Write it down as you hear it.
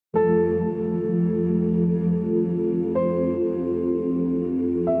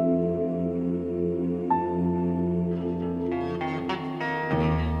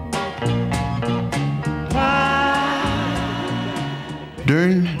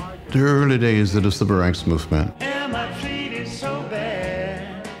the early days of the civil rights movement.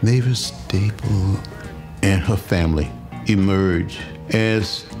 Mavis Staples and her family emerged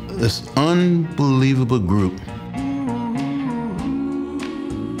as this unbelievable group.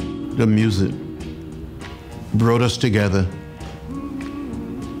 The music brought us together.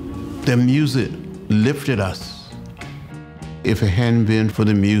 The music lifted us. If it hadn't been for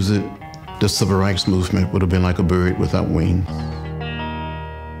the music, the civil rights movement would have been like a bird without wings.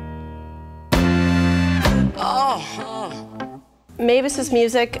 Mavis's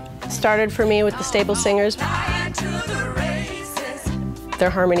music started for me with the Staples singers. Their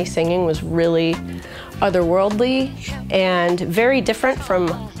harmony singing was really otherworldly and very different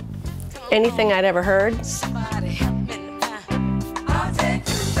from anything I'd ever heard.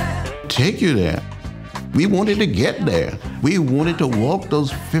 Take you there. We wanted to get there. We wanted to walk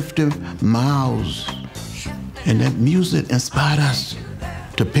those 50 miles. And that music inspired us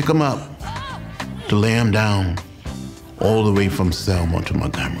to pick them up, to lay them down, all the way from Selma to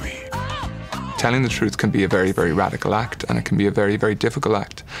Montgomery. Telling the truth can be a very, very radical act, and it can be a very, very difficult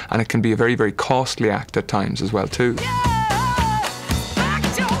act, and it can be a very, very costly act at times as well too.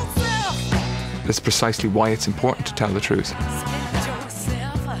 That's precisely why it's important to tell the truth.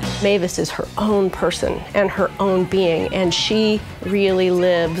 Mavis is her own person and her own being, and she really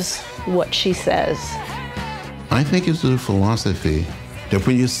lives what she says. I think it's a philosophy that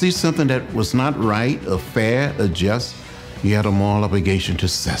when you see something that was not right or fair or just, you had a moral obligation to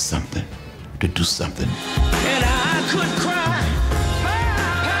say something, to do something. And I could cry.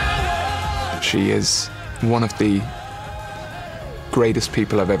 She is one of the greatest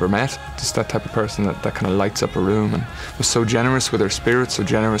people I've ever met. Just that type of person that kind of lights up a room, and was so generous with her spirit, so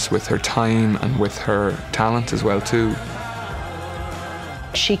generous with her time and with her talent as well too.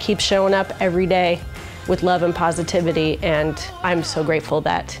 She keeps showing up every day with love and positivity, and I'm so grateful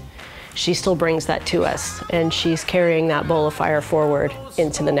that she still brings that to us, and she's carrying that bowl of fire forward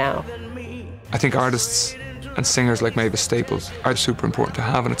into the now. I think artists and singers like Mavis Staples are super important to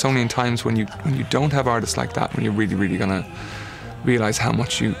have, and it's only in times when you don't have artists like that when you're really, really gonna realize how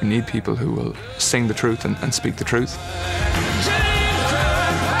much you need people who will sing the truth and speak the truth.